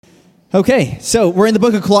Okay, so we're in the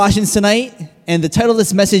book of Colossians tonight, and the title of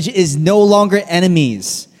this message is No Longer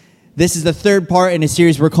Enemies. This is the third part in a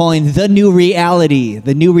series we're calling The New Reality,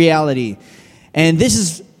 The New Reality. And this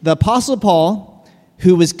is the Apostle Paul,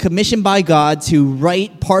 who was commissioned by God to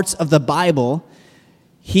write parts of the Bible.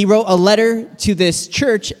 He wrote a letter to this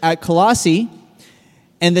church at Colossae,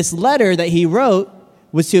 and this letter that he wrote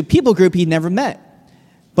was to a people group he'd never met.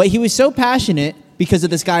 But he was so passionate because of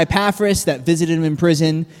this guy Epaphras that visited him in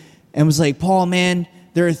prison, and was like, Paul, man,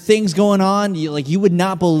 there are things going on. You would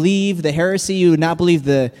not believe the heresy. You would not believe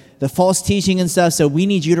the false teaching and stuff. So we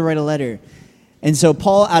need you to write a letter. And so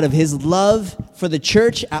Paul, out of his love for the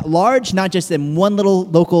church at large, not just in one little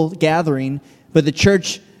local gathering, but the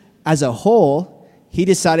church as a whole, he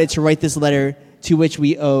decided to write this letter to which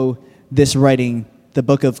we owe this writing, the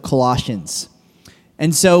book of Colossians.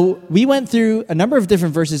 And so we went through a number of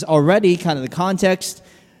different verses already, kind of the context.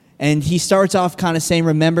 And he starts off kind of saying,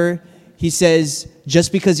 remember, he says,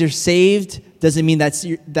 just because you're saved doesn't mean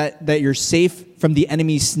that you're safe from the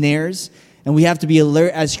enemy's snares. And we have to be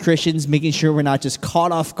alert as Christians, making sure we're not just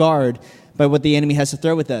caught off guard by what the enemy has to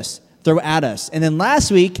throw at us. And then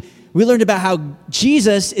last week, we learned about how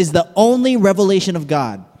Jesus is the only revelation of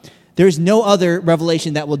God. There's no other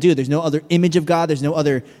revelation that will do. There's no other image of God. There's no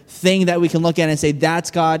other thing that we can look at and say,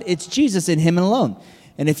 that's God. It's Jesus and him alone.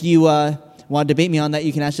 And if you want to debate me on that,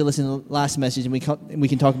 you can actually listen to the last message, and we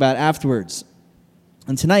can talk about it afterwards.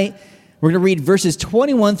 And tonight, we're going to read verses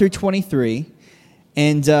 21 through 23,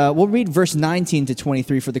 and we'll read verse 19 to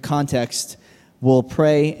 23 for the context. We'll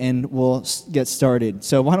pray, and we'll get started.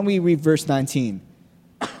 So why don't we read verse 19?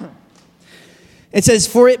 It says,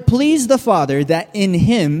 "For it pleased the Father that in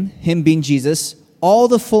him being Jesus, all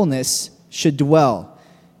the fullness should dwell."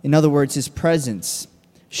 In other words, his presence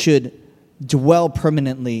should dwell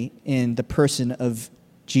permanently in the person of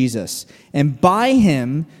Jesus. And by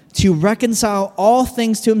him to reconcile all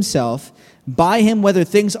things to himself, by him, whether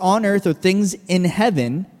things on earth or things in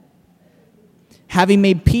heaven, having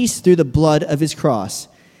made peace through the blood of his cross.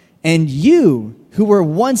 And you, who were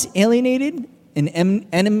once alienated and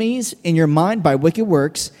enemies in your mind by wicked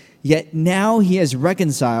works, yet now he has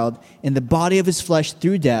reconciled in the body of his flesh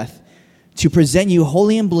through death, to present you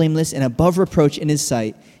holy and blameless and above reproach in his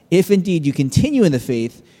sight, if indeed you continue in the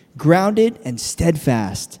faith, grounded and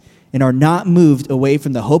steadfast, and are not moved away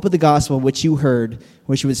from the hope of the gospel which you heard,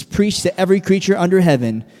 which was preached to every creature under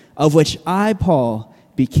heaven, of which I, Paul,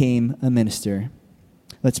 became a minister.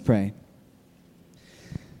 Let's pray.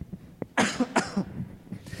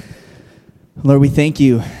 Lord, we thank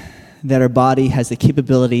you that our body has the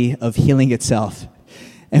capability of healing itself.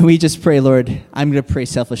 And we just pray, Lord, I'm going to pray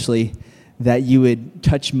selfishly that you would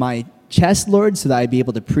touch my chest, Lord, so that I'd be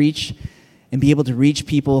able to preach and be able to reach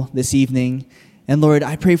people this evening. And Lord,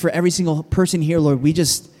 I pray for every single person here, Lord,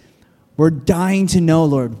 we're dying to know,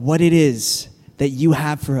 Lord, what it is that you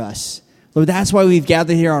have for us. Lord, that's why we've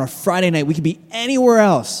gathered here on a Friday night. We could be anywhere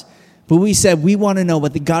else, but we said we want to know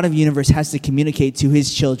what the God of the universe has to communicate to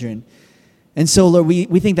his children. And so, Lord,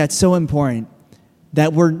 we think that's so important,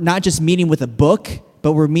 that we're not just meeting with a book,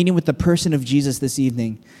 but we're meeting with the person of Jesus this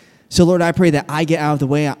evening. So, Lord, I pray that I get out of the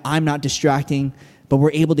way. I'm not distracting, but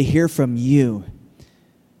we're able to hear from you.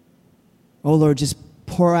 Oh, Lord, just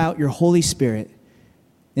pour out your Holy Spirit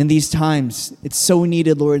in these times. It's so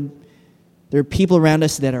needed, Lord. There are people around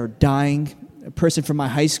us that are dying. A person from my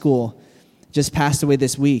high school just passed away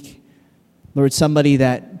this week. Lord, somebody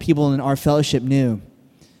that people in our fellowship knew,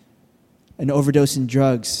 an overdose in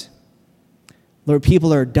drugs. Lord,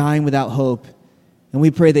 people are dying without hope. And we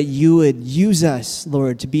pray that you would use us,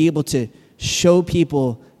 Lord, to be able to show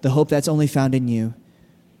people the hope that's only found in you.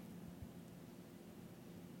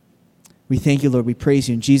 We thank you, Lord. We praise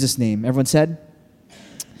you in Jesus' name. Everyone said?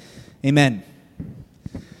 Amen.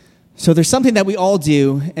 So there's something that we all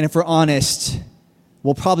do, and if we're honest,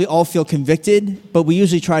 we'll probably all feel convicted, but we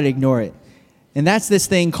usually try to ignore it. And that's this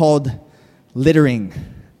thing called littering.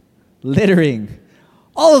 Littering.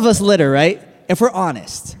 All of us litter, right? If we're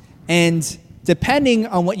honest. And depending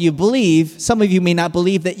on what you believe, some of you may not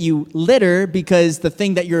believe that you litter because the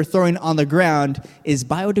thing that you're throwing on the ground is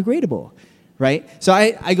biodegradable, right? So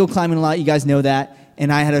I go climbing a lot. You guys know that.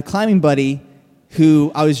 And I had a climbing buddy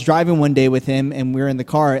who I was driving one day with him, and we were in the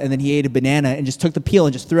car, and then he ate a banana and just took the peel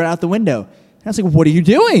and just threw it out the window. And I was like, what are you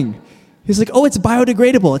doing? He's like, oh, it's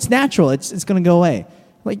biodegradable. It's natural. It's going to go away.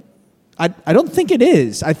 Like, I don't think it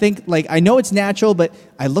is. I think, I know it's natural, but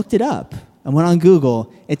I looked it up. I went on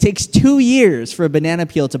Google. It takes 2 years for a banana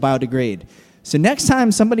peel to biodegrade. So next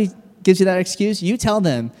time somebody gives you that excuse, you tell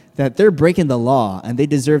them that they're breaking the law and they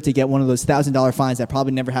deserve to get one of those $1,000 fines that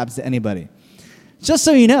probably never happens to anybody. Just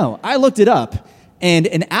so you know, I looked it up, And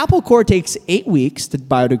an apple core takes 8 weeks to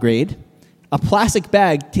biodegrade. A plastic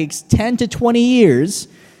bag takes 10 to 20 years.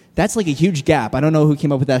 That's like a huge gap. I don't know who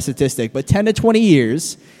came up with that statistic, but 10 to 20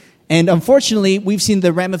 years. And unfortunately, we've seen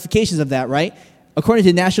the ramifications of that, right? According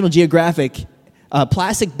to National Geographic,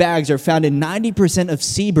 plastic bags are found in 90% of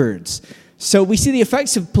seabirds. So we see the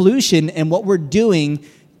effects of pollution, and what we're doing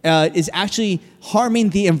is actually harming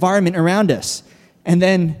the environment around us. And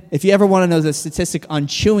then, if you ever want to know the statistic on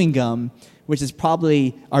chewing gum, which is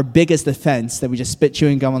probably our biggest offense, that we just spit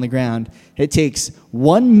chewing gum on the ground, it takes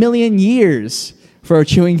 1 million years for our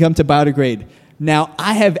chewing gum to biodegrade. Now,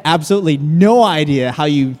 I have absolutely no idea how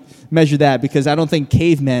you measure that, because I don't think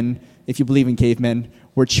cavemen, if you believe in cavemen,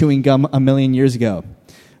 were chewing gum 1 million years ago.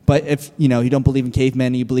 But if you don't believe in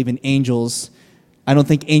cavemen, you believe in angels, I don't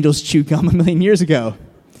think angels chewed gum 1 million years ago.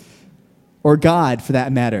 Or God, for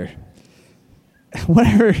that matter.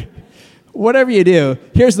 Whatever you do,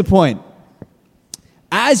 here's the point.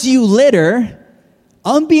 As you litter,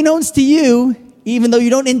 unbeknownst to you, even though you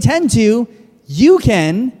don't intend to, you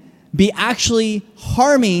can be actually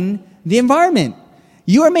harming the environment.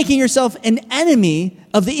 You are making yourself an enemy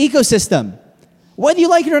of the ecosystem, whether you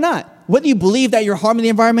like it or not, whether you believe that you're harming the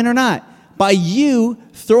environment or not. By you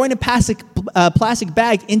throwing a plastic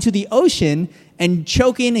bag into the ocean and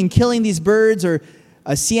choking and killing these birds or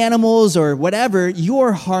sea animals or whatever, you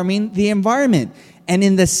are harming the environment. And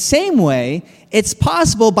in the same way, it's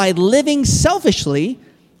possible by living selfishly,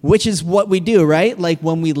 which is what we do, right? Like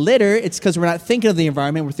when we litter, it's because we're not thinking of the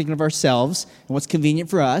environment, we're thinking of ourselves and what's convenient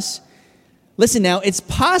for us. Listen now, it's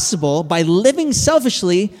possible by living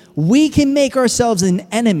selfishly, we can make ourselves an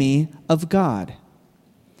enemy of God.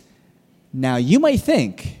 Now, you might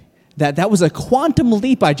think that that was a quantum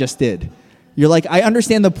leap I just did. You're like, I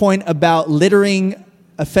understand the point about littering,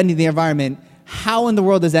 offending the environment. How in the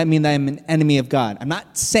world does that mean that I'm an enemy of God? I'm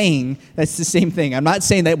not saying that's the same thing. I'm not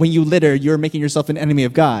saying that when you litter, you're making yourself an enemy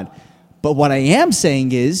of God. But what I am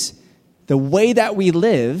saying is the way that we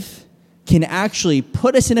live can actually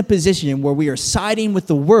put us in a position where we are siding with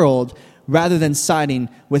the world rather than siding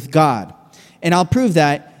with God. And I'll prove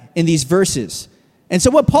that in these verses. And so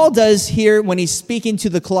what Paul does here when he's speaking to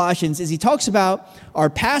the Colossians is he talks about our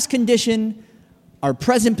past condition, our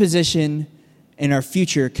present position, and our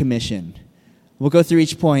future commission. We'll go through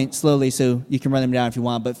each point slowly so you can run them down if you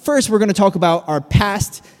want. But first, we're going to talk about our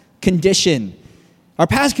past condition. Our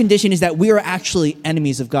past condition is that we are actually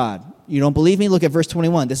enemies of God. You don't believe me? Look at verse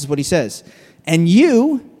 21. This is what he says. And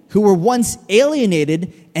you, who were once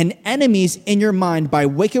alienated and enemies in your mind by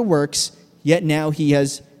wicked works, yet now he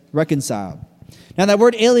has reconciled. Now, that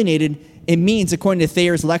word alienated, it means, according to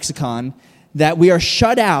Thayer's lexicon, that we are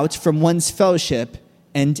shut out from one's fellowship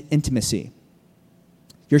and intimacy.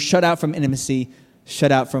 You're shut out from intimacy,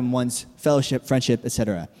 shut out from one's fellowship, friendship,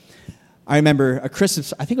 etc. I remember I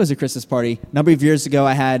think it was a Christmas party, a number of years ago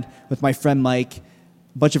I had with my friend Mike.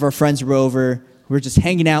 A bunch of our friends were over. We were just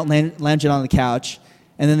hanging out, lounging on the couch.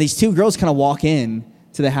 And then these two girls kind of walk in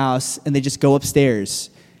to the house, and they just go upstairs.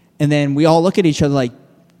 And then we all look at each other like,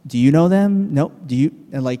 do you know them? Nope. Do you?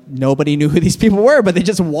 And like nobody knew who these people were, but they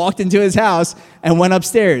just walked into his house and went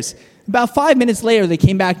upstairs. About 5 minutes later, they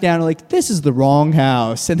came back down and like, this is the wrong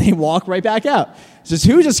house. And they walk right back out. Just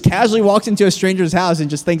who just casually walks into a stranger's house and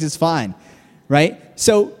just thinks it's fine, right?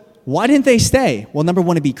 So why didn't they stay? Well, number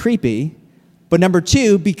one, it'd be creepy. But number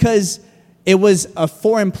two, because it was a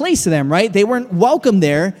foreign place to them, right? They weren't welcome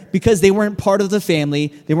there because they weren't part of the family.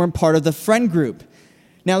 They weren't part of the friend group.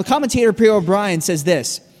 Now, the commentator Pierre O'Brien says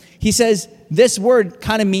this. He says, this word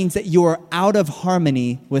kind of means that you are out of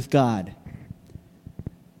harmony with God.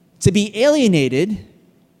 To be alienated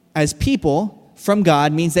as people from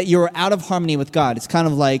God means that you're out of harmony with God. It's kind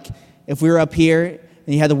of like if we were up here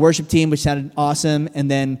and you had the worship team, which sounded awesome,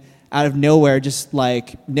 and then out of nowhere, just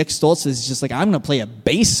like Nick Stoltz is just like, I'm going to play a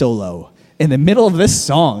bass solo in the middle of this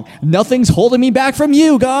song. Nothing's holding me back from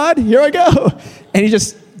you, God. Here I go. And he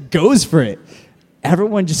just goes for it.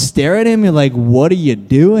 Everyone just stare at him and like, what are you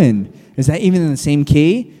doing? Is that even in the same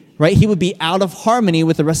key? Right? He would be out of harmony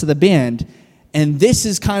with the rest of the band. And this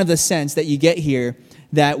is kind of the sense that you get here,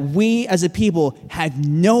 that we as a people have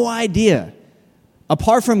no idea.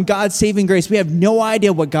 Apart from God's saving grace, we have no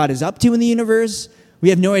idea what God is up to in the universe. We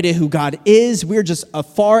have no idea who God is. We're just a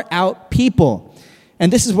far out people.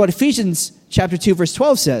 And this is what Ephesians chapter 2, verse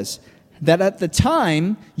 12 says, that at the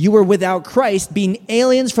time you were without Christ, being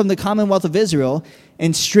aliens from the commonwealth of Israel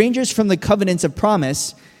and strangers from the covenants of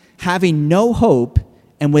promise, having no hope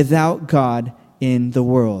and without God in the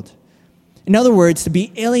world. In other words, to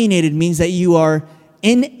be alienated means that you are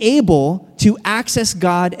unable to access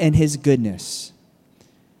God and his goodness.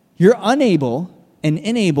 You're unable and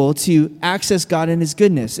unable to access God and his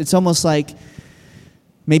goodness. It's almost like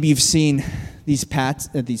maybe you've seen these pets,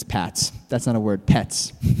 that's not a word,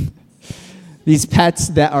 pets. These pets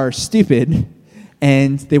that are stupid,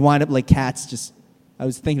 and they wind up like cats. I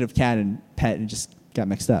was thinking of cat and pet and just got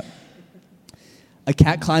mixed up. A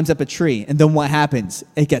cat climbs up a tree, and then what happens?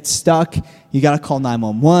 It gets stuck. You got to call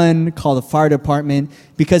 911, call the fire department,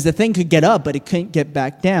 because the thing could get up, but it couldn't get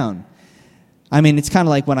back down. I mean, it's kind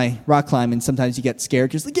of like when I rock climb, and sometimes you get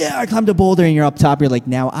scared. Just like, yeah, I climbed a boulder, and you're up top. You're like,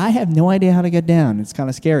 now I have no idea how to get down. It's kind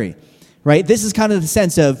of scary, right? This is kind of the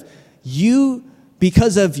sense of you,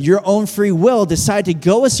 because of your own free will, decide to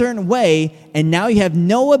go a certain way, and now you have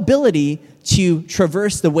no ability to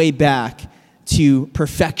traverse the way back to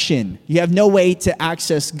perfection. You have no way to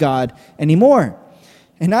access God anymore.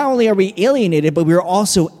 And not only are we alienated, but we are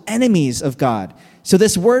also enemies of God. So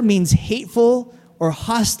this word means hateful or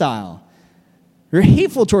hostile. You're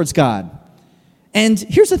hateful towards God. And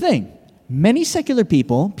here's the thing. Many secular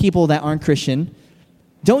people that aren't Christian,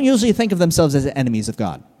 don't usually think of themselves as enemies of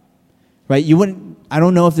God. Right? I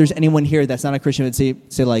don't know if there's anyone here that's not a Christian that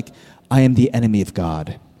would say like, I am the enemy of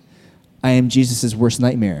God. I am Jesus' worst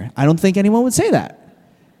nightmare. I don't think anyone would say that.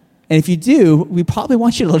 And if you do, we probably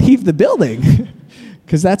want you to leave the building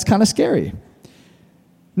because that's kind of scary.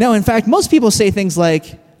 No, in fact, most people say things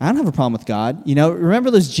like, I don't have a problem with God.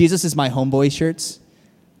 Remember those Jesus is my homeboy shirts?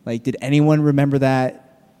 Like, did anyone remember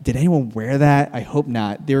that? Did anyone wear that? I hope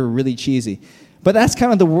not. They were really cheesy. But that's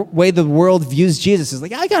kind of the way the world views Jesus. It's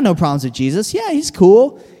like, I got no problems with Jesus. Yeah, he's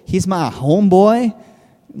cool. He's my homeboy.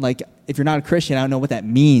 Like, if you're not a Christian, I don't know what that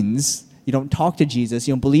means. You don't talk to Jesus.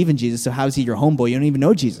 You don't believe in Jesus. So how is he your homeboy? You don't even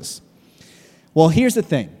know Jesus. Well, here's the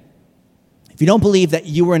thing. If you don't believe that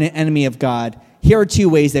you were an enemy of God, here are two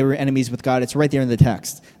ways that we're enemies with God. It's right there in the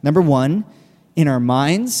text. Number one, in our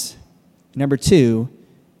minds. Number two,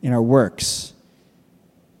 in our works.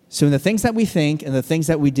 So in the things that we think and the things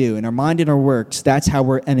that we do, in our mind and our works, that's how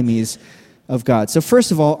we're enemies of God. So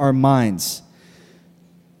first of all, our minds.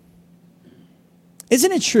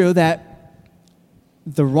 Isn't it true that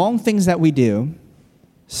the wrong things that we do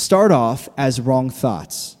start off as wrong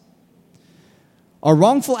thoughts? Our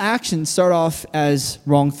wrongful actions start off as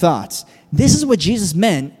wrong thoughts. This is what Jesus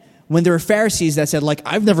meant when there were Pharisees that said, like,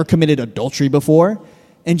 I've never committed adultery before.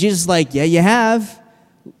 And Jesus is like, yeah, you have.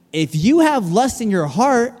 If you have lust in your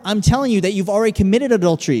heart, I'm telling you that you've already committed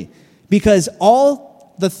adultery, because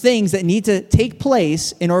all the things that need to take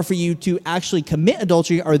place in order for you to actually commit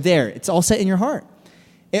adultery are there. It's all set in your heart.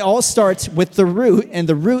 It all starts with the root, and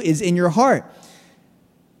the root is in your heart.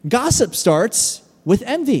 Gossip starts with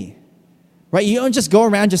envy, right? You don't just go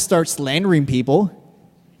around just start slandering people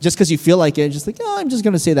just because you feel like it. Just like, oh, I'm just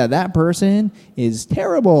going to say that person is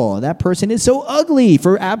terrible. That person is so ugly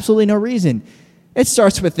for absolutely no reason. It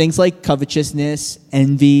starts with things like covetousness,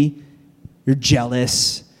 envy. You're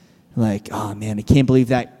jealous. Like, oh, man, I can't believe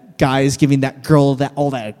that guy is giving that girl all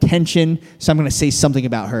that attention, so I'm going to say something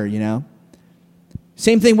about her,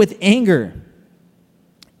 Same thing with anger.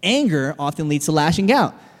 Anger often leads to lashing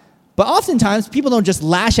out. But oftentimes, people don't just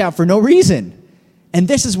lash out for no reason. And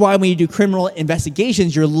this is why when you do criminal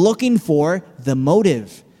investigations, you're looking for the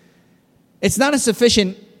motive. It's not a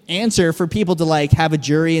sufficient answer for people to like have a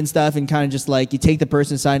jury and stuff and kind of just like you take the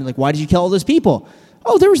person's side and like, why did you kill all those people?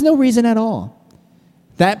 Oh, there was no reason at all.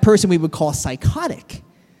 That person we would call psychotic.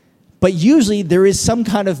 But usually there is some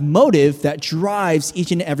kind of motive that drives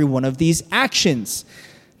each and every one of these actions.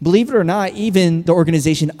 Believe it or not, even the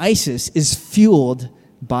organization ISIS is fueled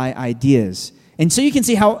by ideas. And so you can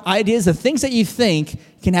see how ideas, the things that you think,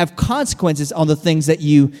 can have consequences on the things that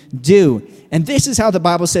you do. And this is how the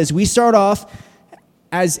Bible says we start off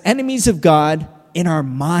as enemies of God in our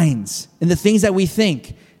minds, in the things that we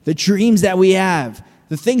think, the dreams that we have,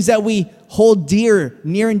 the things that we hold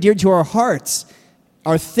near and dear to our hearts,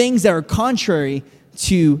 are things that are contrary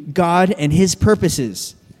to God and his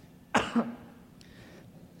purposes.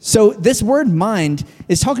 So this word mind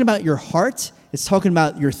is talking about your heart. It's talking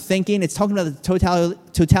about your thinking. It's talking about the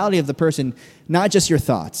totality of the person, not just your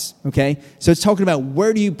thoughts, okay? So it's talking about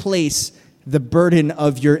where do you place the burden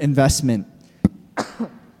of your investment.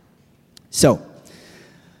 So,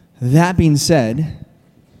 that being said,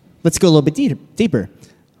 let's go a little bit deeper.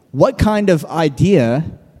 What kind of idea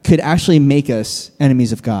could actually make us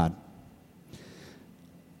enemies of God?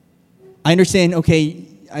 I understand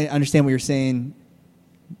what you're saying.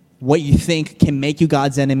 What you think can make you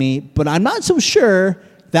God's enemy, but I'm not so sure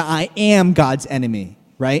that I am God's enemy,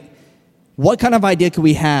 right? What kind of idea could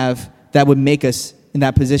we have that would make us in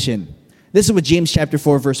that position? This is what James chapter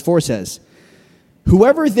 4, verse 4 says.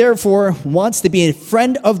 Whoever therefore wants to be a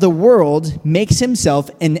friend of the world makes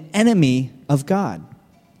himself an enemy of God.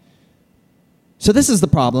 So this is the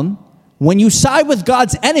problem. When you side with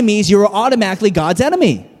God's enemies, you're automatically God's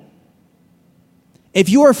enemy. If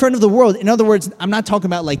you are a friend of the world, in other words, I'm not talking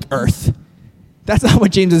about like earth. That's not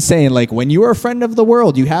what James is saying. Like when you are a friend of the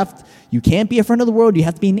world, you can't be a friend of the world. You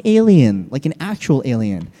have to be an alien, like an actual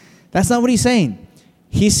alien. That's not what he's saying.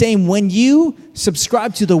 He's saying when you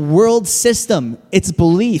subscribe to the world system, its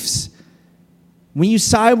beliefs, when you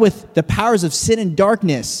side with the powers of sin and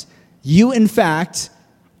darkness, you in fact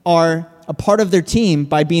are a part of their team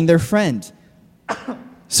by being their friend.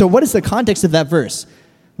 So what is the context of that verse?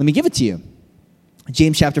 Let me give it to you.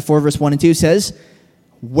 James chapter 4, verse 1 and 2 says,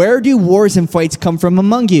 "Where do wars and fights come from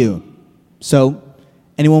among you?" So,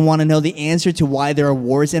 anyone want to know the answer to why there are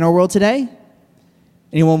wars in our world today?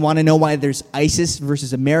 Anyone want to know why there's ISIS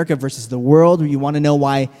versus America versus the world? Or you want to know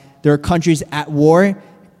why there are countries at war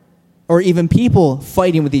or even people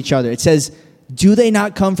fighting with each other? It says, "Do they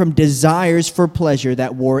not come from desires for pleasure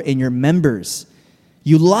that war in your members?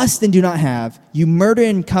 You lust and do not have. You murder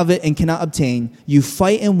and covet and cannot obtain. You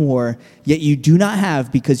fight and war, yet you do not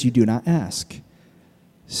have because you do not ask."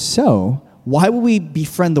 So, why would we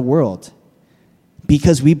befriend the world?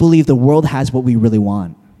 Because we believe the world has what we really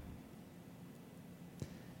want.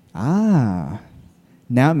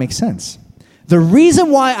 Now it makes sense. The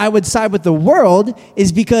reason why I would side with the world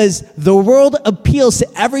is because the world appeals to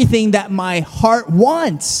everything that my heart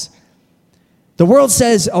wants. The world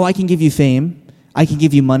says, oh, I can give you fame. I can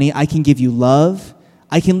give you money. I can give you love.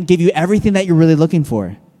 I can give you everything that you're really looking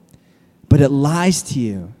for. But it lies to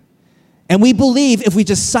you. And we believe if we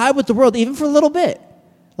just side with the world, even for a little bit,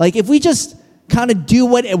 like if we just kind of do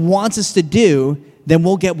what it wants us to do, then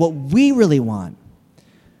we'll get what we really want.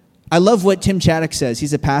 I love what Tim Chaddock says.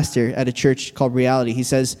 He's a pastor at a church called Reality. He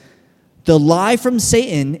says, the lie from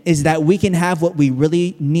Satan is that we can have what we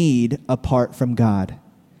really need apart from God.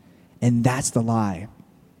 And that's the lie.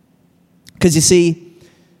 Because you see,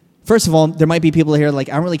 first of all, there might be people here like,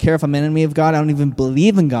 I don't really care if I'm an enemy of God. I don't even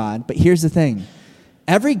believe in God. But here's the thing.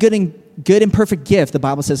 Every good and perfect gift, the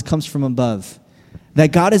Bible says, comes from above.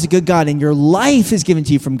 That God is a good God, and your life is given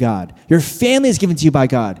to you from God. Your family is given to you by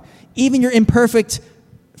God. Even your imperfect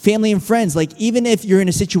family and friends, like even if you're in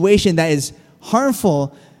a situation that is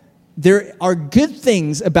harmful, there are good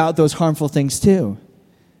things about those harmful things too.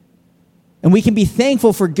 And we can be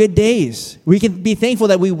thankful for good days. We can be thankful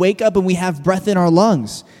that we wake up and we have breath in our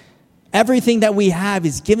lungs. Everything that we have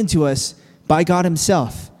is given to us by God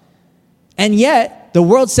himself. And yet, the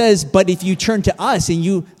world says, but if you turn to us and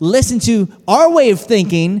you listen to our way of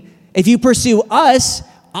thinking, if you pursue us,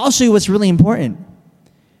 I'll show you what's really important.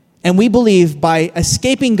 And we believe by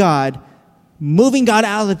escaping God, moving God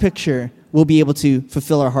out of the picture, we'll be able to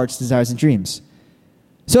fulfill our heart's desires and dreams.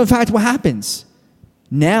 So in fact, what happens?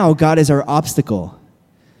 Now God is our obstacle.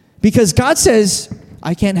 Because God says,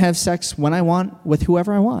 I can't have sex when I want with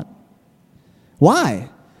whoever I want. Why?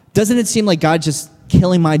 Doesn't it seem like God just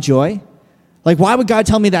killing my joy? Like, why would God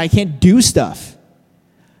tell me that I can't do stuff?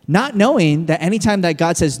 Not knowing that anytime that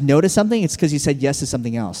God says no to something, it's because he said yes to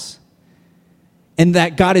something else. And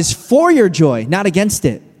that God is for your joy, not against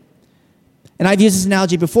it. And I've used this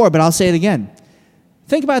analogy before, but I'll say it again.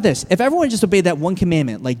 Think about this. If everyone just obeyed that one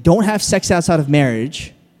commandment, like don't have sex outside of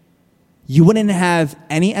marriage, you wouldn't have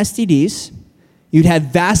any STDs. You'd have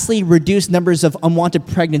vastly reduced numbers of unwanted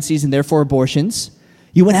pregnancies and therefore abortions.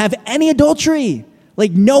 You wouldn't have any adultery.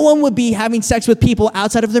 Like no one would be having sex with people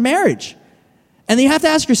outside of their marriage. And then you have to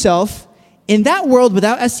ask yourself, in that world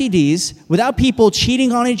without STDs, without people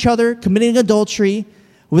cheating on each other, committing adultery,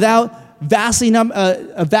 without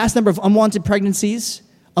a vast number of unwanted pregnancies,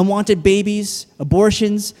 unwanted babies,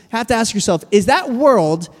 abortions, you have to ask yourself, is that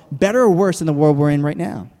world better or worse than the world we're in right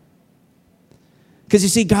now? Because you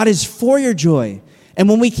see, God is for your joy. And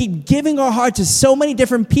when we keep giving our heart to so many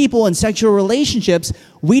different people in sexual relationships,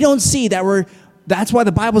 we don't see that that's why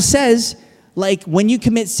the Bible says, like, when you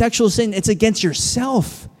commit sexual sin, it's against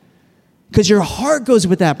yourself. Because your heart goes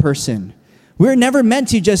with that person. We're never meant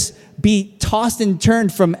to just be tossed and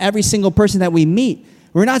turned from every single person that we meet.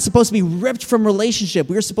 We're not supposed to be ripped from relationship.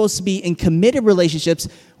 We're supposed to be in committed relationships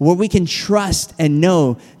where we can trust and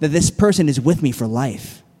know that this person is with me for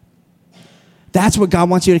life. That's what God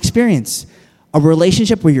wants you to experience. A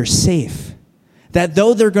relationship where you're safe. That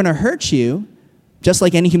though they're going to hurt you, just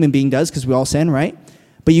like any human being does, because we all sin, right?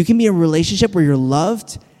 But you can be in a relationship where you're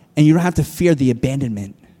loved and you don't have to fear the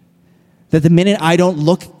abandonment. That the minute I don't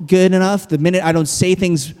look good enough, the minute I don't say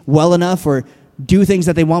things well enough or do things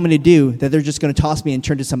that they want me to do, that they're just going to toss me and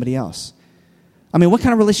turn to somebody else. I mean, what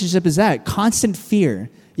kind of relationship is that? Constant fear.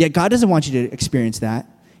 Yet God doesn't want you to experience that.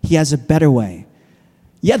 He has a better way.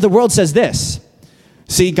 Yet the world says this.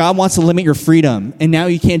 See, God wants to limit your freedom, and now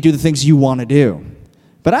you can't do the things you want to do.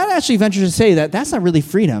 But I'd actually venture to say that that's not really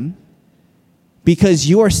freedom, because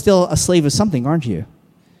you are still a slave of something, aren't you?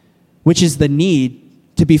 Which is the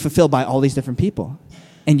need to be fulfilled by all these different people.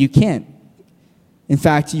 And you can't. In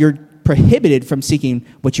fact, you're prohibited from seeking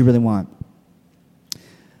what you really want.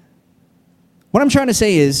 What I'm trying to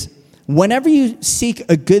say is, whenever you seek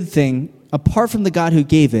a good thing apart from the God who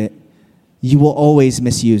gave it, you will always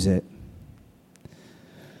misuse it.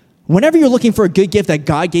 Whenever you're looking for a good gift that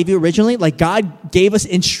God gave you originally, like God gave us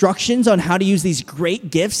instructions on how to use these great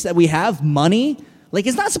gifts that we have, money, like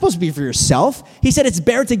it's not supposed to be for yourself. He said it's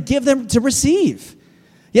better to give than to receive.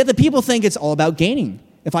 Yet the people think it's all about gaining.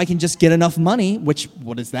 If I can just get enough money, which,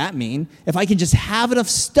 what does that mean? If I can just have enough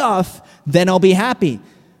stuff, then I'll be happy.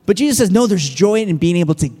 But Jesus says, no, there's joy in being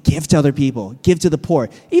able to give to other people, give to the poor.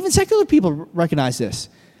 Even secular people recognize this.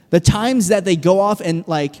 The times that they go off and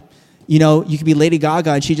you could be Lady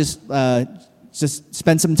Gaga and she just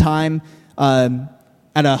spent some time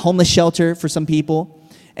at a homeless shelter for some people,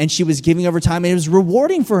 and she was giving of her time, and it was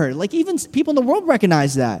rewarding for her. Like, even people in the world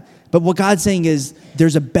recognize that. But what God's saying is,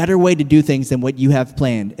 there's a better way to do things than what you have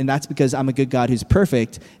planned, and that's because I'm a good God who's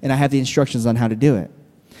perfect, and I have the instructions on how to do it.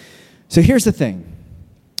 So here's the thing.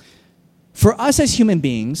 For us as human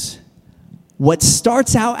beings, what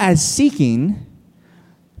starts out as seeking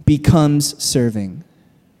becomes serving.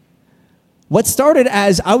 What started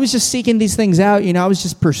as I was just seeking these things out, I was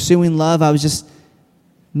just pursuing love,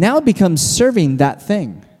 now it becomes serving that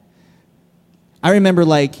thing. I remember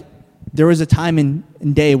there was a time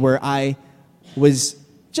in day where I was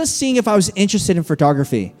just seeing if I was interested in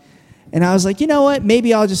photography. And I was like, you know what,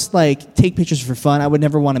 maybe I'll just take pictures for fun. I would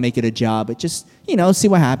never want to make it a job, but just, see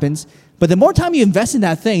what happens. But the more time you invest in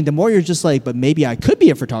that thing, the more you're just but maybe I could be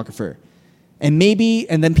a photographer. And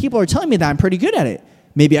then people are telling me that I'm pretty good at it.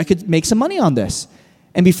 Maybe I could make some money on this.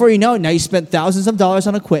 And before you know it, now you spent thousands of dollars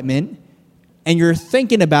on equipment, and you're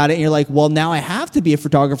thinking about it, and you're like, well, now I have to be a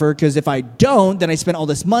photographer, because if I don't, then I spent all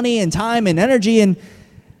this money and time and energy. And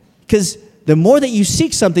because the more that you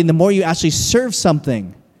seek something, the more you actually serve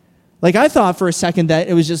something. I thought for a second that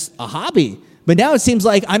it was just a hobby. But now it seems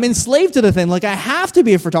like I'm enslaved to the thing. I have to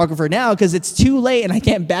be a photographer now because it's too late and I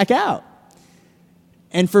can't back out.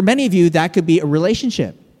 And for many of you, that could be a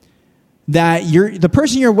relationship. That the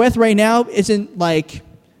person you're with right now isn't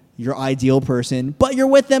your ideal person, but you're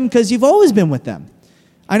with them because you've always been with them.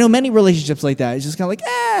 I know many relationships like that. It's just kind of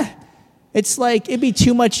it's it'd be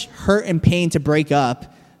too much hurt and pain to break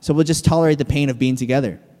up, so we'll just tolerate the pain of being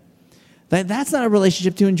together. That's not a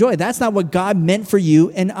relationship to enjoy. That's not what God meant for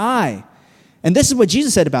you and I. And this is what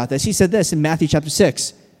Jesus said about this. He said this in Matthew chapter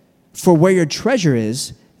 6. For where your treasure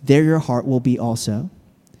is, there your heart will be also.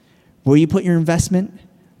 Where you put your investment,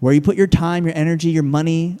 where you put your time, your energy, your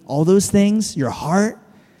money, all those things, your heart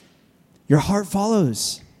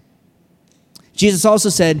follows. Jesus also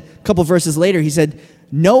said, a couple verses later, he said,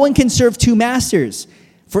 no one can serve two masters,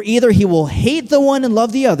 for either he will hate the one and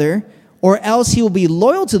love the other, or else he will be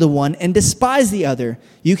loyal to the one and despise the other.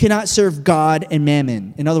 You cannot serve God and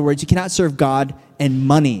mammon. In other words, you cannot serve God and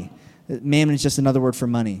money. Mammon is just another word for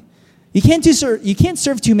money. You can't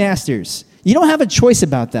serve two masters. You don't have a choice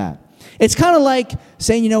about that. It's kind of like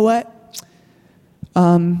saying, you know what?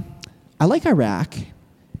 I like Iraq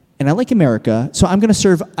and I like America, so I'm going to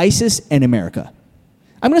serve ISIS and America.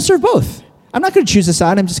 I'm going to serve both. I'm not going to choose a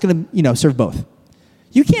side. I'm just going to, serve both.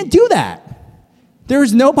 You can't do that. There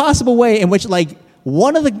is no possible way in which,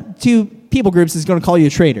 one of the two people groups is going to call you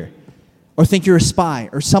a traitor or think you're a spy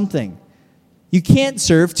or something. You can't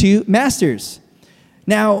serve two masters.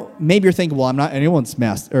 Now, maybe you're thinking, well, I'm not anyone's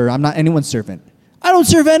master, or I'm not anyone's servant. I don't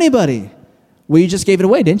serve anybody. Well, you just gave it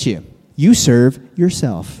away, didn't you? You serve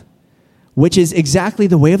yourself, which is exactly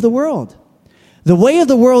the way of the world. The way of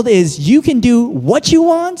the world is you can do what you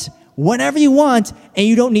want, whenever you want, and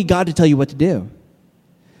you don't need God to tell you what to do.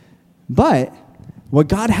 But what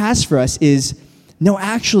God has for us is, no,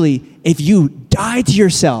 actually, if you die to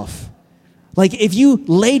yourself, if you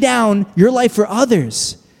lay down your life for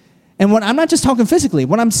others, and I'm not just talking physically,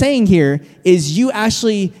 what I'm saying here is you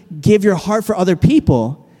actually give your heart for other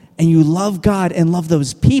people, and you love God and love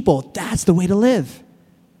those people, that's the way to live.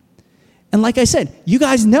 And like I said, you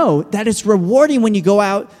guys know that it's rewarding when you go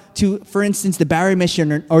out to, for instance, the Barry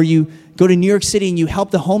Mission, or you go to New York City and you help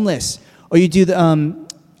the homeless, or you do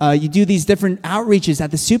you do these different outreaches at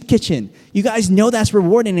the soup kitchen. You guys know that's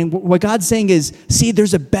rewarding. And what God's saying is, see,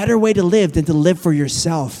 there's a better way to live than to live for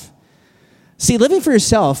yourself. See, living for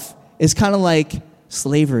yourself is kind of like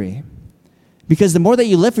slavery. Because the more that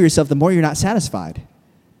you live for yourself, the more you're not satisfied.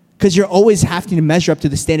 Because you're always having to measure up to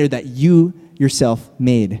the standard that you yourself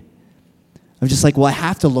made. I'm just like, well, I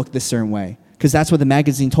have to look this certain way because that's what the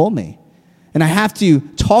magazine told me. And I have to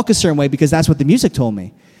talk a certain way because that's what the music told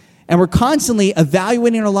me. And we're constantly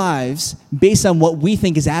evaluating our lives based on what we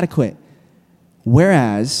think is adequate.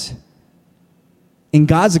 Whereas in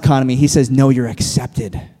God's economy, he says, no, you're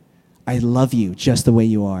accepted. I love you just the way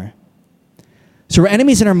you are. So we're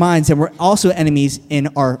enemies in our minds, and we're also enemies in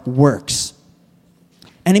our works.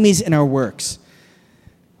 Enemies in our works.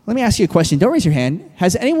 Let me ask you a question. Don't raise your hand.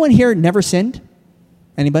 Has anyone here never sinned?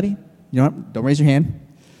 Anybody? You know what? Don't raise your hand.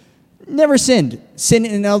 Never sinned. Sin,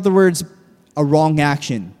 in other words, a wrong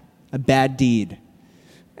action, a bad deed.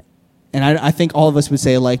 And I think all of us would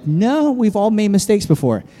say, like, no, we've all made mistakes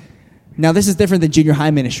before. Now, this is different than junior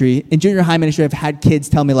high ministry. In junior high ministry, I've had kids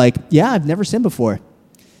tell me, like, yeah, I've never sinned before.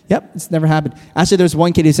 Yep, it's never happened. Actually, there's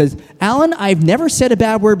one kid who says, Alan, I've never said a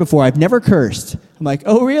bad word before. I've never cursed. I'm like,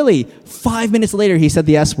 oh, really? 5 minutes later, he said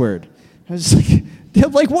the S word. I was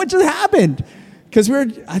just like, what just happened? Because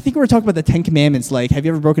I think we were talking about the Ten Commandments. Like, have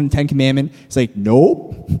you ever broken the 10th commandment? It's like,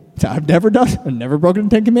 nope, I've never broken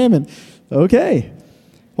the 10th commandment. Okay.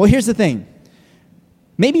 Well, here's the thing.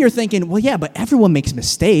 Maybe you're thinking, well, yeah, but everyone makes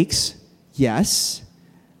mistakes. Yes.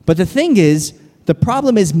 But the thing is, the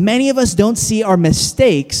problem is many of us don't see our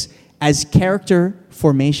mistakes as character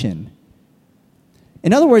formation.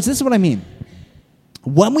 In other words, this is what I mean.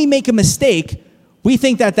 When we make a mistake, we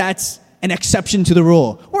think that that's an exception to the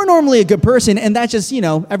rule. We're normally a good person, and that's just,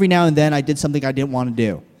 every now and then I did something I didn't want to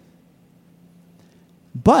do.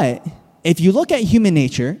 But if you look at human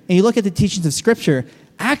nature and you look at the teachings of Scripture,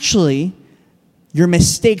 actually, your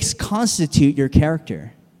mistakes constitute your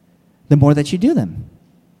character the more that you do them.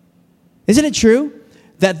 Isn't it true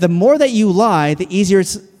that the more that you lie, the easier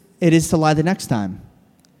it is to lie the next time?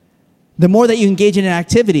 The more that you engage in an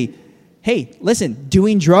activity. Hey, listen,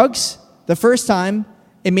 doing drugs, the first time,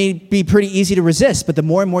 it may be pretty easy to resist, but the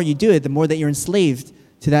more and more you do it, the more that you're enslaved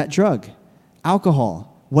to that drug,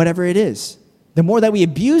 alcohol, whatever it is. The more that we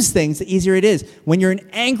abuse things, the easier it is. When you're an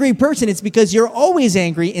angry person, it's because you're always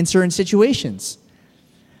angry in certain situations.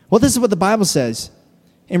 Well, this is what the Bible says.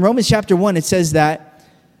 In Romans chapter 1, it says that,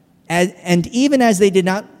 and even as they did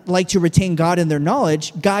not like to retain God in their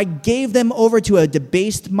knowledge, God gave them over to a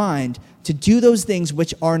debased mind to do those things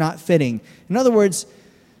which are not fitting. In other words,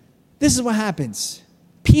 this is what happens.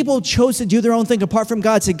 People chose to do their own thing apart from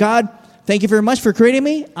God. Said, God, thank you very much for creating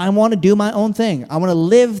me. I want to do my own thing. I want to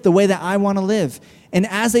live the way that I want to live. And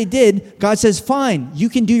as they did, God says, fine, you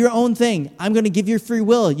can do your own thing. I'm going to give you free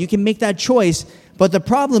will. You can make that choice. But the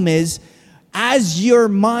problem is, as your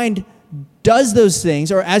mind does those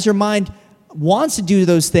things, or as your mind wants to do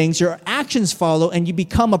those things, your actions follow, and you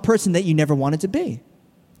become a person that you never wanted to be.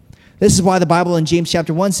 This is why the Bible in James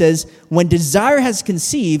chapter 1 says, when desire has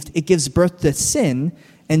conceived, it gives birth to sin,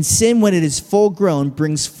 and sin, when it is full grown,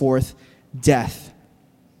 brings forth death.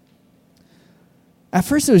 At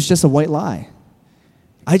first, it was just a white lie.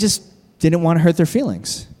 I just didn't want to hurt their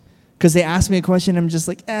feelings. Because they asked me a question, I'm just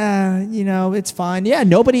like, it's fine. Yeah,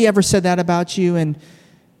 nobody ever said that about you, and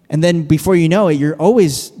then before you know it, you're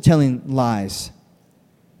always telling lies.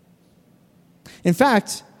 In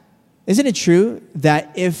fact, isn't it true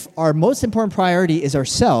that if our most important priority is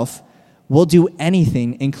ourself, we'll do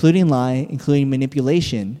anything, including lie, including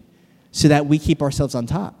manipulation, so that we keep ourselves on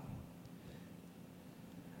top?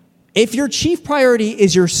 If your chief priority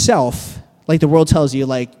is yourself, like the world tells you,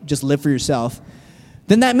 like just live for yourself,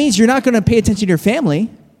 then that means you're not going to pay attention to your family.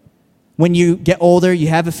 When you get older, you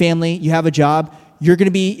have a family, you have a job, you're going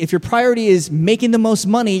to be, if your priority is making the most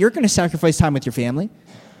money, you're going to sacrifice time with your family.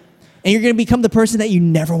 And you're going to become the person that you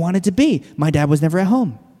never wanted to be. My dad was never at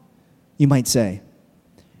home, you might say.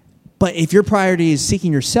 But if your priority is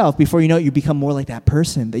seeking yourself, before you know it, you become more like that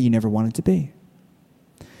person that you never wanted to be.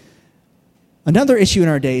 Another issue in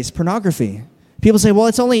our day is pornography. People say, well,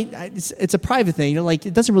 it's a private thing.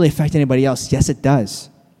 It doesn't really affect anybody else. Yes, it does.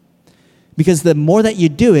 Because the more that you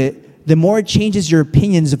do it, the more it changes your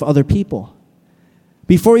opinions of other people.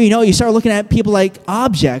 Before you know it, you start looking at people like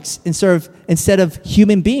objects instead of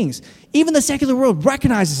human beings. Even the secular world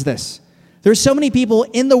recognizes this. There's so many people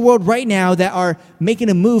in the world right now that are making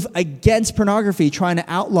a move against pornography, trying to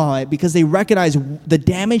outlaw it because they recognize the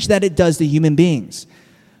damage that it does to human beings.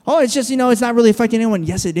 Oh, it's just, it's not really affecting anyone.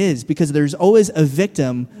 Yes, it is, because there's always a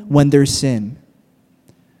victim when there's sin.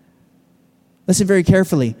 Listen very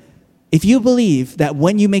carefully. If you believe that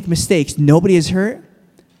when you make mistakes, nobody is hurt,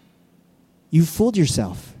 you fooled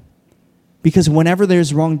yourself. Because whenever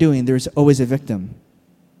there's wrongdoing, there's always a victim.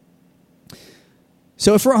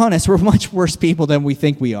 So if we're honest, we're much worse people than we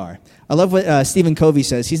think we are. I love what Stephen Covey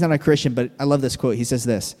says. He's not a Christian, but I love this quote. He says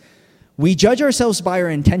this: we judge ourselves by our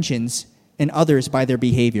intentions and others by their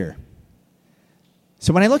behavior.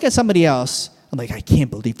 So when I look at somebody else, I'm like, I can't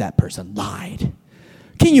believe that person lied.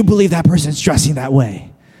 Can you believe that person's dressing that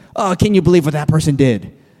way? Oh, can you believe what that person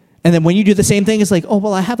did? And then when you do the same thing, it's like, oh,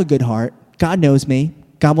 well, I have a good heart. God knows me.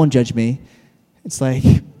 God won't judge me. It's like,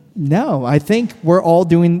 no, I think we're all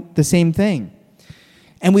doing the same thing.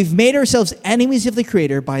 And we've made ourselves enemies of the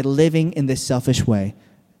Creator by living in this selfish way,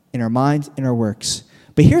 in our minds, in our works.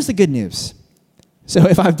 But here's the good news. So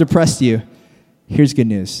if I've depressed you, here's good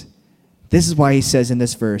news. This is why he says in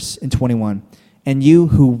this verse, in 21, and you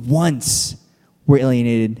who once were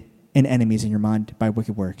alienated and enemies in your mind by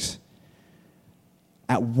wicked works.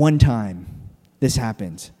 At one time, this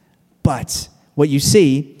happened. But what you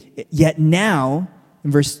see, yet now,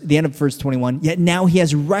 the end of verse 21, yet now he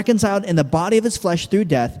has reconciled in the body of his flesh through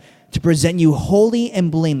death to present you holy and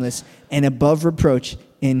blameless and above reproach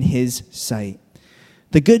in his sight.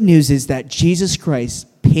 The good news is that Jesus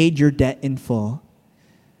Christ paid your debt in full.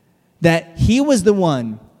 That he was the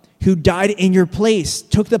one who died in your place,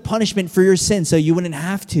 took the punishment for your sin so you wouldn't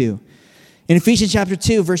have to. In Ephesians chapter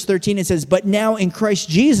 2, verse 13, it says, but now in Christ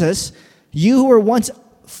Jesus, you who were once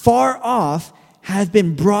far off have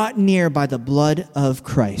been brought near by the blood of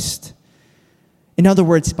Christ. In other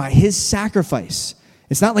words, by his sacrifice.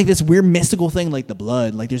 It's not like this weird mystical thing like the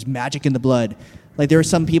blood, like there's magic in the blood. Like there are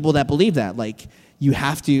some people that believe that, like you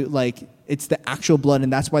have to, like it's the actual blood,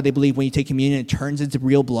 and that's why they believe when you take communion it turns into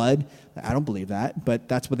real blood. I don't believe that, but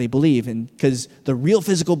that's what they believe. And because the real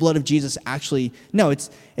physical blood of Jesus actually, no, it's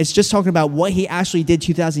just talking about what he actually did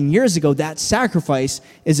 2,000 years ago. That sacrifice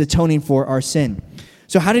is atoning for our sin.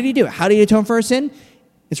 So how did he do it? How did he atone for our sin?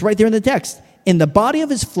 It's right there in the text. In the body of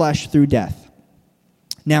his flesh through death.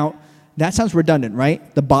 Now, that sounds redundant,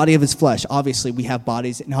 right? The body of his flesh. Obviously, we have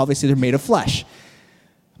bodies, and obviously they're made of flesh.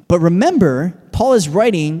 But remember, Paul is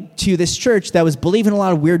writing to this church that was believing a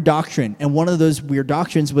lot of weird doctrine. And one of those weird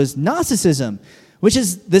doctrines was Gnosticism, which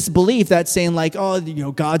is this belief that's saying like, oh,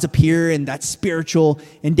 God's up here and that's spiritual.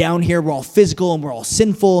 And down here, we're all physical and we're all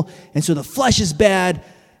sinful. And so the flesh is bad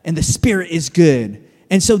and the spirit is good.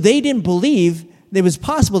 And so they didn't believe it was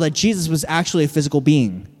possible that Jesus was actually a physical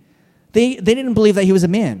being. They didn't believe that he was a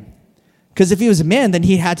man. Because if he was a man, then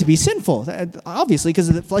he had to be sinful, obviously, because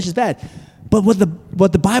the flesh is bad. But what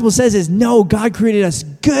the Bible says is, no, God created us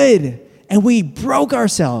good, and we broke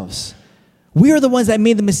ourselves. We are the ones that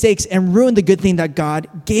made the mistakes and ruined the good thing that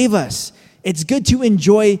God gave us. It's good to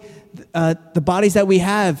enjoy the bodies that we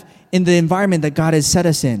have in the environment that God has set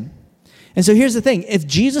us in. And so here's the thing. If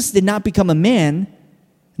Jesus did not become a man,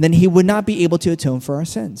 then he would not be able to atone for our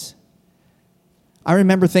sins. I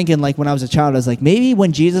remember thinking, like, when I was a child, I was like, maybe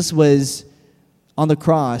when Jesus was on the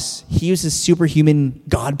cross, he used his superhuman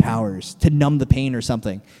God powers to numb the pain or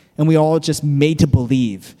something. And we all just made to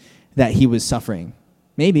believe that he was suffering.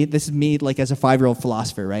 Maybe. This is me, like, as a 5-year-old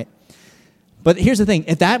philosopher, right? But here's the thing.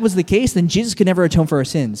 If that was the case, then Jesus could never atone for our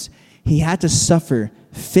sins. He had to suffer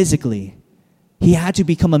physically. He had to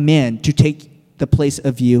become a man to take the place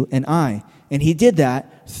of you and I. And he did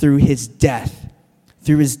that through his death.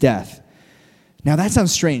 Through his death. Now, that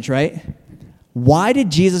sounds strange, right? Why did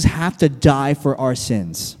Jesus have to die for our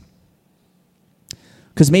sins?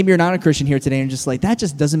 Because maybe you're not a Christian here today and just like, that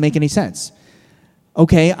just doesn't make any sense.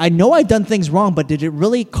 Okay, I know I've done things wrong, but did it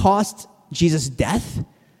really cost Jesus death?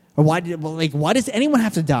 Or why does anyone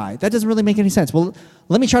have to die? That doesn't really make any sense. Well,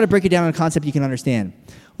 let me try to break it down in a concept you can understand.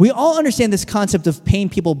 We all understand this concept of paying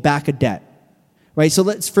people back a debt, right? So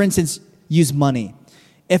let's, for instance, use money.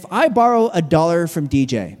 If I borrow $1 from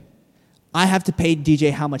DJ, I have to pay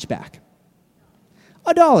DJ how much back?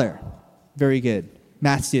 $1. Very good.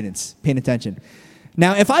 Math students, paying attention.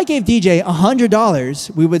 Now, if I gave DJ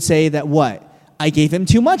 $100, we would say that what? I gave him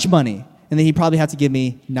too much money. And then he'd probably have to give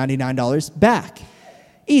me $99 back.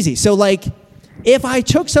 Easy. So, like, if I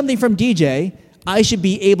took something from DJ, I should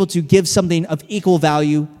be able to give something of equal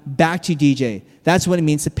value back to DJ. That's what it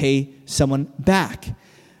means to pay someone back.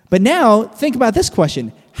 But now, think about this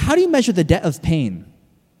question. How do you measure the debt of pain?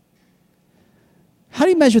 How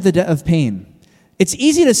do you measure the debt of pain? It's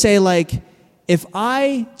easy to say, like, if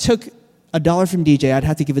I took $1 from DJ, I'd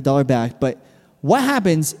have to give $1 back. But what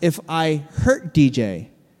happens if I hurt DJ?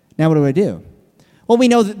 Now what do I do? Well, we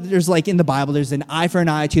know that there's, like, in the Bible, there's an eye for an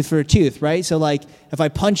eye, tooth for a tooth, right? So, like, if I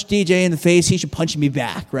punch DJ in the face, he should punch me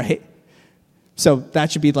back, right? So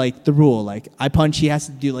that should be, like, the rule. Like, I punch, he has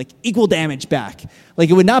to do, like, equal damage back. Like,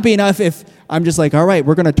 it would not be enough if I'm just like, all right,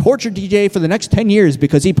 we're going to torture DJ for the next 10 years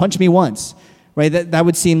because he punched me once, right? That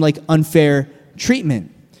would seem like unfair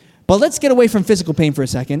treatment. But let's get away from physical pain for a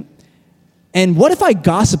second. And what if I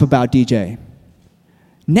gossip about DJ?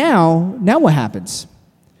 Now what happens?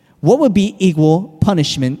 What would be equal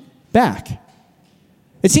punishment back?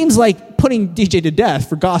 It seems like putting DJ to death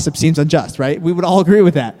for gossip seems unjust, right? We would all agree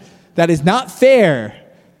with that. That is not fair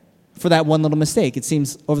for that one little mistake. It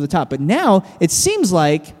seems over the top. But now it seems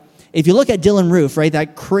like if you look at Dylan Roof, right,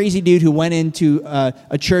 that crazy dude who went into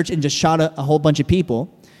a church and just shot a whole bunch of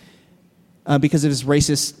people because of his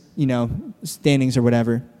racist, standings or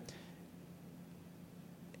whatever.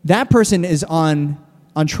 That person is on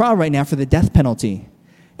trial right now for the death penalty.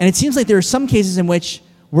 And it seems like there are some cases in which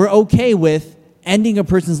we're okay with ending a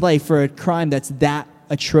person's life for a crime that's that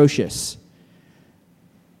atrocious.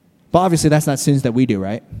 But obviously that's not sins that we do,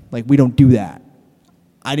 right? Like, we don't do that.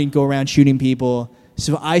 I didn't go around shooting people,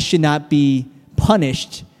 so I should not be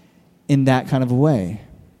punished in that kind of a way.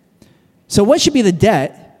 So what should be the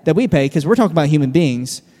debt that we pay? Because we're talking about human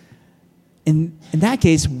beings. In that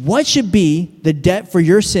case, what should be the debt for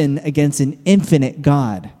your sin against an infinite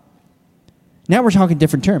God? Now we're talking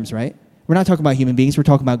different terms, right? We're not talking about human beings, we're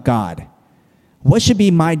talking about God. What should be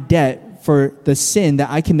my debt for the sin that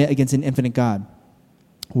I commit against an infinite God?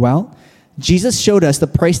 Well, Jesus showed us the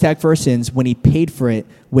price tag for our sins when he paid for it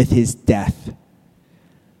with his death.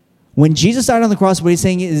 When Jesus died on the cross, what he's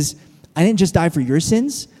saying is, I didn't just die for your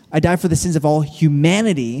sins, I died for the sins of all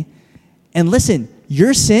humanity. And listen,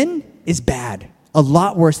 your sin is bad, a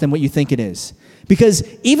lot worse than what you think it is. Because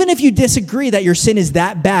even if you disagree that your sin is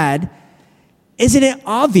that bad, isn't it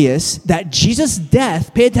obvious that Jesus'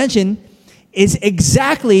 death, pay attention, is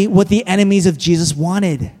exactly what the enemies of Jesus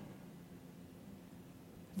wanted?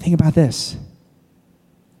 Think about this.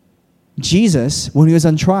 Jesus, when he was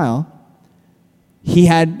on trial,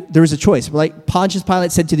 there was a choice. Like Pontius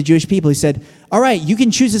Pilate said to the Jewish people, he said, all right, you can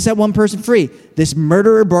choose to set one person free, this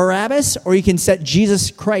murderer Barabbas, or you can set Jesus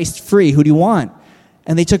Christ free. Who do you want?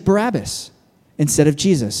 And they took Barabbas instead of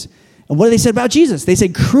Jesus. And what did they say about Jesus? They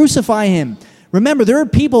said, crucify him. Remember, there were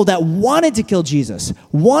people that wanted to kill Jesus,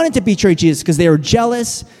 wanted to betray Jesus because they were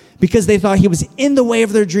jealous, because they thought he was in the way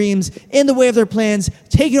of their dreams, in the way of their plans,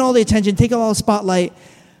 taking all the attention, taking all the spotlight.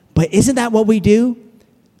 But isn't that what we do?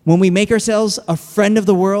 When we make ourselves a friend of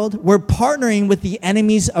the world, we're partnering with the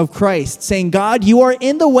enemies of Christ, saying, God, you are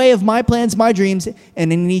in the way of my plans, my dreams,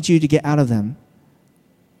 and I need you to get out of them.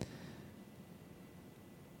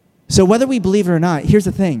 So whether we believe it or not, here's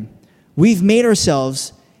the thing. We've made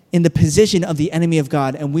ourselves in the position of the enemy of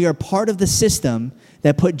God, and we are part of the system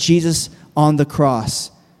that put Jesus on the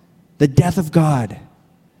cross, the death of God.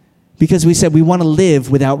 Because we said we want to live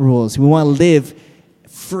without rules. We want to live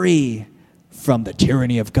free from the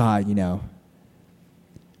tyranny of God,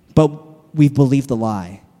 But we've believed the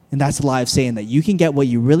lie. And that's the lie of saying that you can get what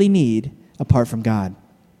you really need apart from God.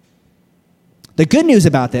 The good news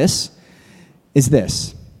about this is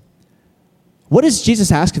this. What does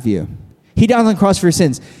Jesus ask of you? He died on the cross for your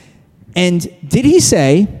sins. And did he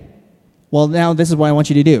say, well, now this is what I want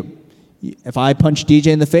you to do. If I punch DJ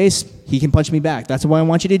in the face, he can punch me back. That's what I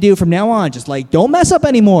want you to do from now on. Just don't mess up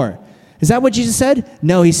anymore. Is that what Jesus said?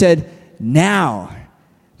 No, he said, now,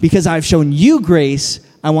 because I've shown you grace,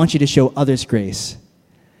 I want you to show others grace.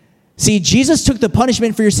 See, Jesus took the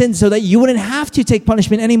punishment for your sins so that you wouldn't have to take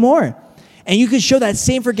punishment anymore. And you could show that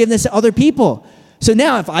same forgiveness to other people. So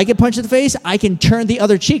now if I get punched in the face, I can turn the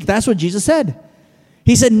other cheek. That's what Jesus said.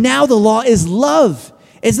 He said, now the law is love.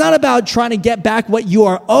 It's not about trying to get back what you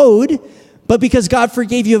are owed, but because God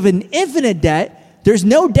forgave you of an infinite debt, there's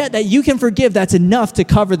no debt that you can forgive that's enough to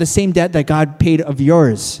cover the same debt that God paid of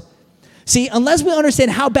yours. See, unless we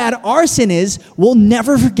understand how bad our sin is, we'll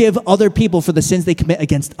never forgive other people for the sins they commit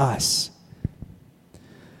against us.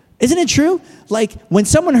 Isn't it true? Like, when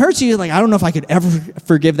someone hurts you, you're like, I don't know if I could ever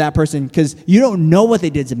forgive that person because you don't know what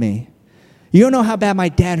they did to me. You don't know how bad my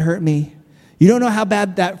dad hurt me. You don't know how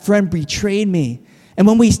bad that friend betrayed me. And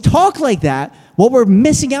when we talk like that, what we're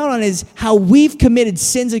missing out on is how we've committed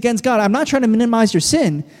sins against God. I'm not trying to minimize your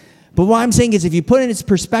sin, but what I'm saying is if you put it in its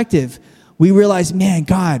perspective, we realize, man,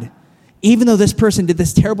 God, even though this person did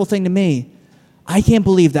this terrible thing to me, I can't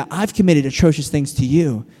believe that I've committed atrocious things to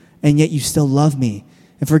you, and yet you still love me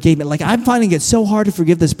and forgave me. Like, I'm finding it so hard to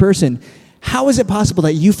forgive this person. How is it possible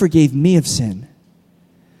that you forgave me of sin?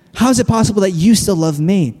 How is it possible that you still love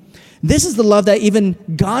me? This is the love that even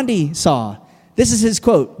Gandhi saw. This is his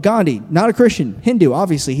quote. Gandhi, not a Christian, Hindu,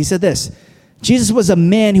 obviously. He said this, Jesus was a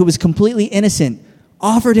man who was completely innocent,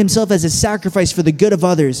 offered himself as a sacrifice for the good of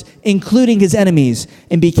others, including his enemies,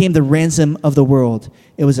 and became the ransom of the world.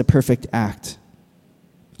 It was a perfect act.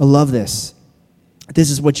 I love this. This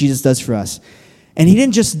is what Jesus does for us. And he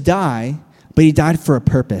didn't just die, but he died for a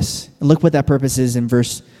purpose. And look what that purpose is in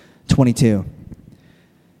verse 22.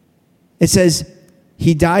 It says,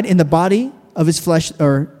 he died in the body of his flesh,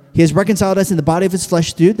 or he has reconciled us in the body of his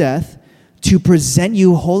flesh through death, to present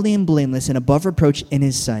you holy and blameless and above reproach in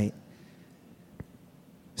his sight.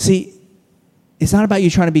 See, it's not about you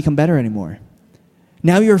trying to become better anymore.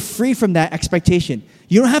 Now you're free from that expectation.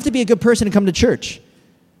 You don't have to be a good person to come to church.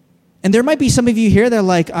 And there might be some of you here that are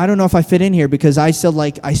like, I don't know if I fit in here because I still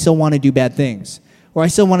want to do bad things. Or I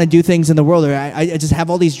still want to do things in the world. Or I just have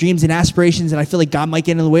all these dreams and aspirations and I feel like God might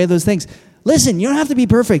get in the way of those things. Listen, you don't have to be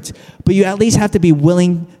perfect, but you at least have to be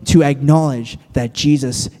willing to acknowledge that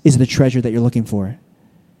Jesus is the treasure that you're looking for.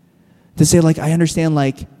 To say, like, I understand,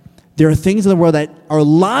 like, there are things in the world that are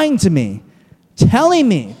lying to me, telling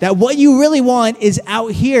me that what you really want is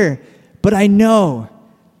out here. But I know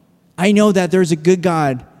that there's a good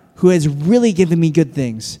God who has really given me good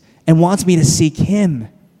things and wants me to seek him.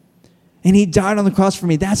 And he died on the cross for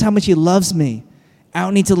me. That's how much he loves me. I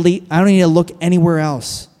don't need to look anywhere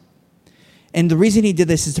else. And the reason he did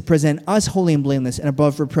this is to present us holy and blameless and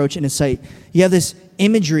above reproach in his sight. You have this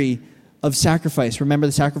imagery of sacrifice. Remember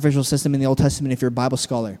the sacrificial system in the Old Testament if you're a Bible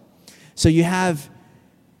scholar. So you have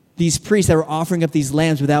these priests that were offering up these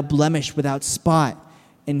lambs without blemish, without spot.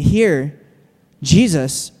 And here,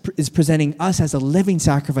 Jesus is presenting us as a living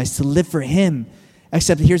sacrifice to live for him.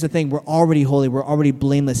 Except here's the thing, we're already holy, we're already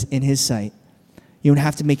blameless in his sight. You don't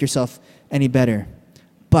have to make yourself any better.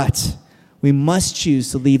 But we must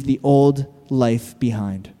choose to leave the old life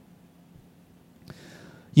behind.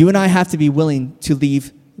 You and I have to be willing to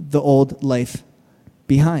leave the old life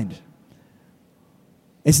behind.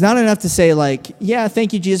 It's not enough to say, like, yeah,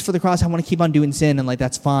 thank you, Jesus, for the cross. I want to keep on doing sin, and, like,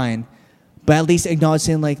 that's fine. But at least acknowledge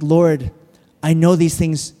saying, like, Lord, I know these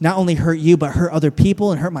things not only hurt you, but hurt other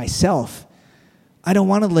people and hurt myself. I don't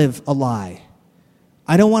want to live a lie.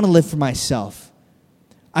 I don't want to live for myself.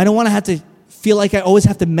 I don't want to have to feel like I always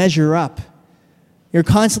have to measure up. You're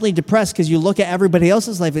constantly depressed because you look at everybody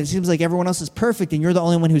else's life and it seems like everyone else is perfect and you're the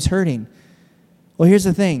only one who's hurting. Well, here's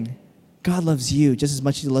the thing. God loves you just as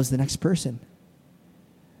much as he loves the next person.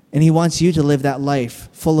 And he wants you to live that life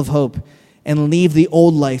full of hope and leave the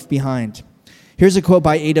old life behind. Here's a quote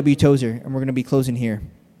by A.W. Tozer, and we're going to be closing here.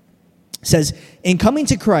 It says, in coming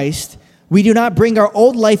to Christ, we do not bring our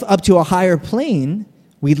old life up to a higher plane.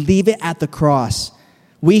 We leave it at the cross.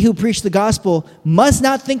 We who preach the gospel must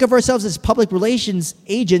not think of ourselves as public relations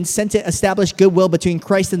agents sent to establish goodwill between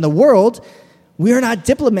Christ and the world. We are not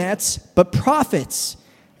diplomats, but prophets.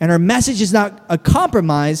 And our message is not a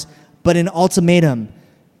compromise, but an ultimatum.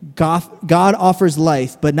 God offers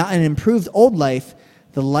life, but not an improved old life.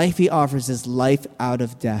 The life he offers is life out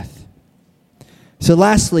of death. So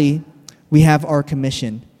lastly, we have our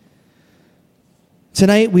commission.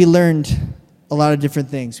 Tonight we learned a lot of different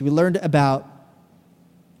things. We learned about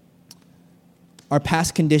our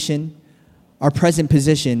past condition, our present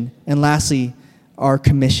position, and lastly, our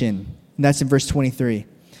commission. And that's in verse 23.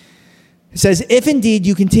 It says, if indeed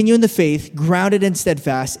you continue in the faith, grounded and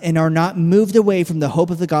steadfast, and are not moved away from the hope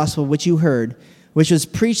of the gospel which you heard, which was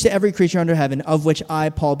preached to every creature under heaven, of which I,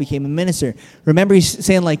 Paul, became a minister. Remember, he's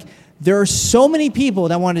saying, like, there are so many people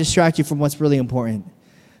that want to distract you from what's really important.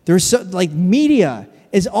 There's so, like, media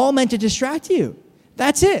is all meant to distract you.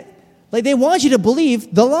 That's it. Like, they want you to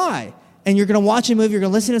believe the lie. And you're going to watch a movie, you're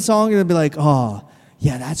going to listen to a song, you're going to be like, oh,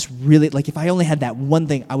 yeah, that's really, like, if I only had that one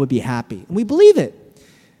thing, I would be happy. And we believe it.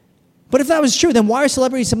 But if that was true, then why are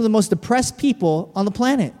celebrities some of the most depressed people on the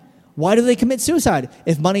planet? Why do they commit suicide?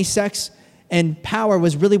 If money, sex, and power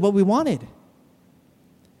was really what we wanted.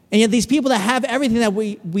 And yet these people that have everything that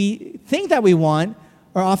we think that we want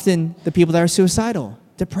are often the people that are suicidal,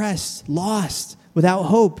 depressed, lost, without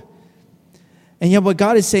hope. And yet what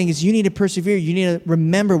God is saying is you need to persevere. You need to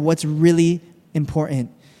remember what's really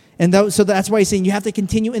important. And so that's why he's saying you have to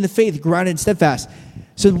continue in the faith, grounded and steadfast.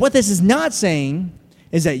 So what this is not saying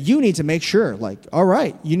is that you need to make sure, like, all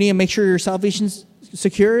right, you need to make sure your salvation's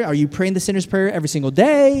secure. Are you praying the sinner's prayer every single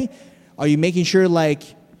day? Are you making sure, like,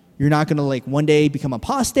 you're not going to, like, one day become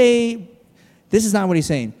apostate? This is not what he's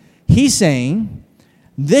saying. He's saying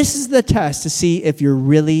this is the test to see if you're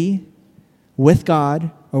really with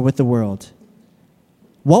God or with the world.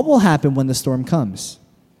 What will happen when the storm comes?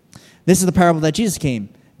 This is the parable that Jesus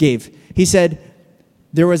gave. He said,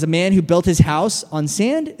 there was a man who built his house on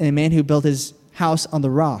sand and a man who built his house on the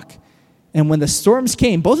rock. And when the storms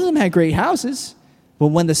came, both of them had great houses, but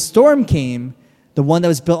when the storm came, the one that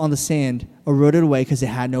was built on the sand eroded away because it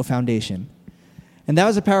had no foundation. And that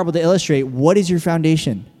was a parable to illustrate, what is your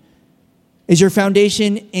foundation? Is your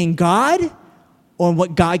foundation in God or in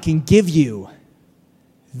what God can give you?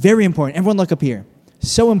 Very important. Everyone look up here.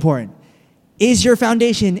 So important. Is your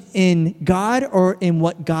foundation in God or in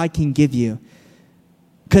what God can give you?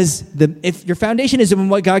 Because if your foundation is in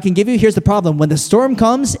what God can give you, here's the problem. When the storm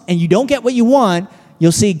comes and you don't get what you want,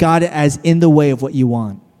 you'll see God as in the way of what you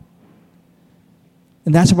want.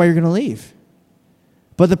 And that's why you're going to leave.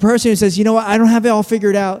 But the person who says, you know what, I don't have it all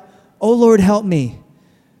figured out. Oh, Lord, help me.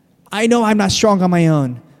 I know I'm not strong on my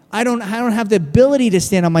own. I don't have the ability to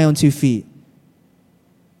stand on my own 2 feet.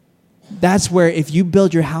 That's where if you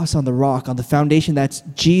build your house on the rock, on the foundation that's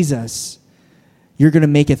Jesus, you're going to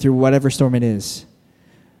make it through whatever storm it is.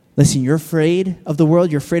 Listen, you're afraid of the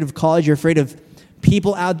world. You're afraid of college. You're afraid of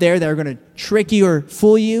people out there that are going to trick you or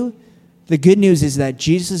fool you. The good news is that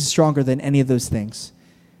Jesus is stronger than any of those things.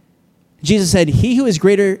 Jesus said, he who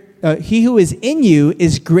is in you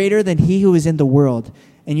is greater than he who is in the world.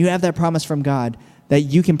 And you have that promise from God that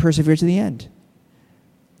you can persevere to the end.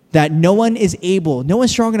 That no one is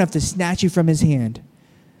strong enough to snatch you from his hand.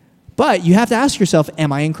 But you have to ask yourself,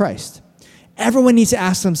 am I in Christ? Everyone needs to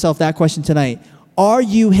ask themselves that question tonight. Are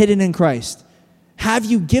you hidden in Christ? Have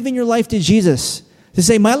you given your life to Jesus? To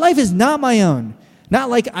say, my life is not my own. Not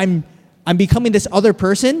like I'm becoming this other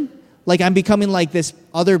person, like I'm becoming like this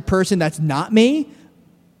other person that's not me,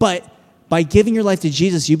 but by giving your life to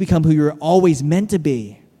Jesus, you become who you're always meant to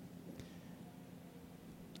be.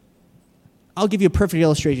 I'll give you a perfect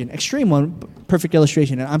illustration, perfect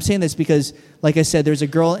illustration. And I'm saying this because, like I said, there's a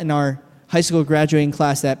girl in our high school graduating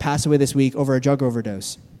class that passed away this week over a drug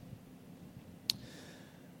overdose.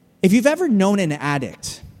 If you've ever known an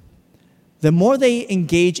addict, the more they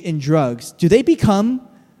engage in drugs, do they become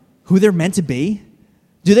who they're meant to be?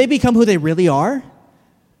 Do they become who they really are?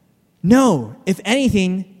 No. If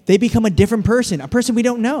anything, they become a different person, a person we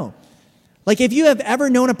don't know. Like if you have ever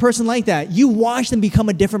known a person like that, you watch them become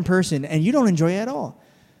a different person and you don't enjoy it at all.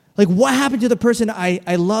 Like what happened to the person I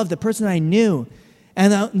loved, the person I knew,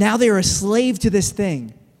 and now they are a slave to this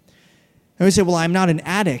thing. And we say, well, I'm not an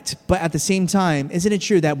addict, but at the same time, isn't it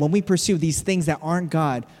true that when we pursue these things that aren't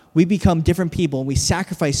God, we become different people and we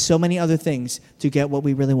sacrifice so many other things to get what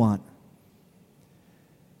we really want?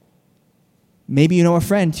 Maybe you know a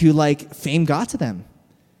friend who, like, fame got to them.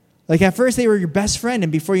 Like, at first they were your best friend,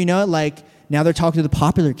 and before you know it, like, now they're talking to the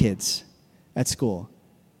popular kids at school.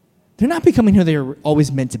 They're not becoming who they were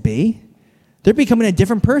always meant to be. They're becoming a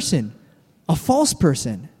different person, a false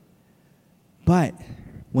person. But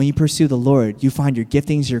when you pursue the Lord, you find your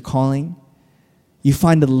giftings, your calling. You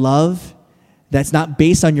find the love that's not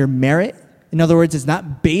based on your merit. In other words, it's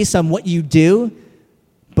not based on what you do,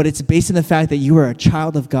 but it's based on the fact that you are a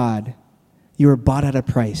child of God. You were bought at a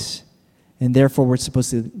price, and therefore we're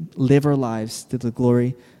supposed to live our lives to the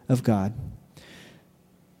glory of God.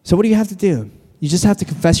 So what do you have to do? You just have to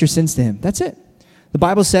confess your sins to him. That's it. The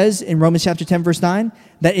Bible says in Romans chapter 10, verse 9,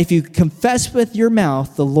 that if you confess with your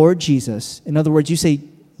mouth the Lord Jesus, in other words, you say,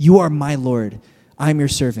 you are my Lord, I'm your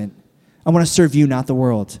servant. I want to serve you, not the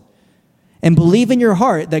world. And believe in your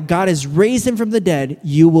heart that God has raised him from the dead,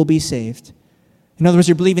 you will be saved. In other words,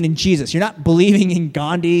 you're believing in Jesus. You're not believing in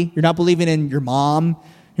Gandhi. You're not believing in your mom.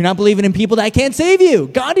 You're not believing in people that can't save you.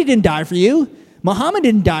 Gandhi didn't die for you. Muhammad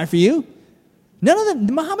didn't die for you. None of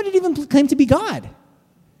them. Muhammad didn't even claim to be God.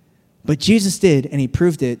 But Jesus did, and he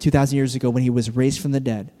proved it 2,000 years ago when he was raised from the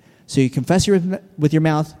dead. So you confess with your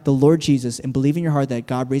mouth the Lord Jesus and believe in your heart that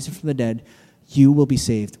God raised him from the dead, you will be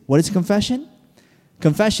saved. What is confession?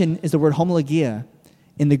 Confession is the word homologia.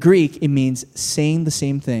 In the Greek, it means saying the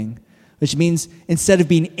same thing, which means instead of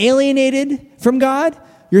being alienated from God,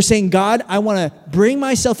 you're saying, God, I want to bring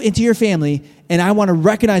myself into your family, and I want to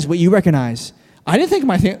recognize what you recognize. I didn't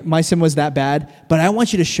think my sin was that bad, but I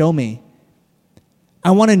want you to show me.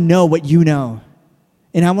 I want to know what you know,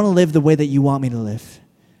 and I want to live the way that you want me to live.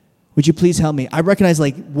 Would you please help me? I recognize,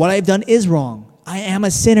 like, what I've done is wrong. I am a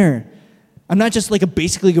sinner. I'm not just like a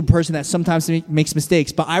basically good person that sometimes makes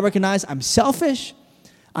mistakes, but I recognize I'm selfish,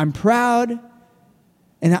 I'm proud,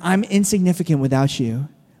 and I'm insignificant without you.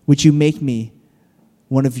 Would you make me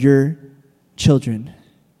one of your children?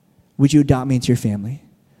 Would you adopt me into your family?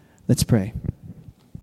 Let's pray.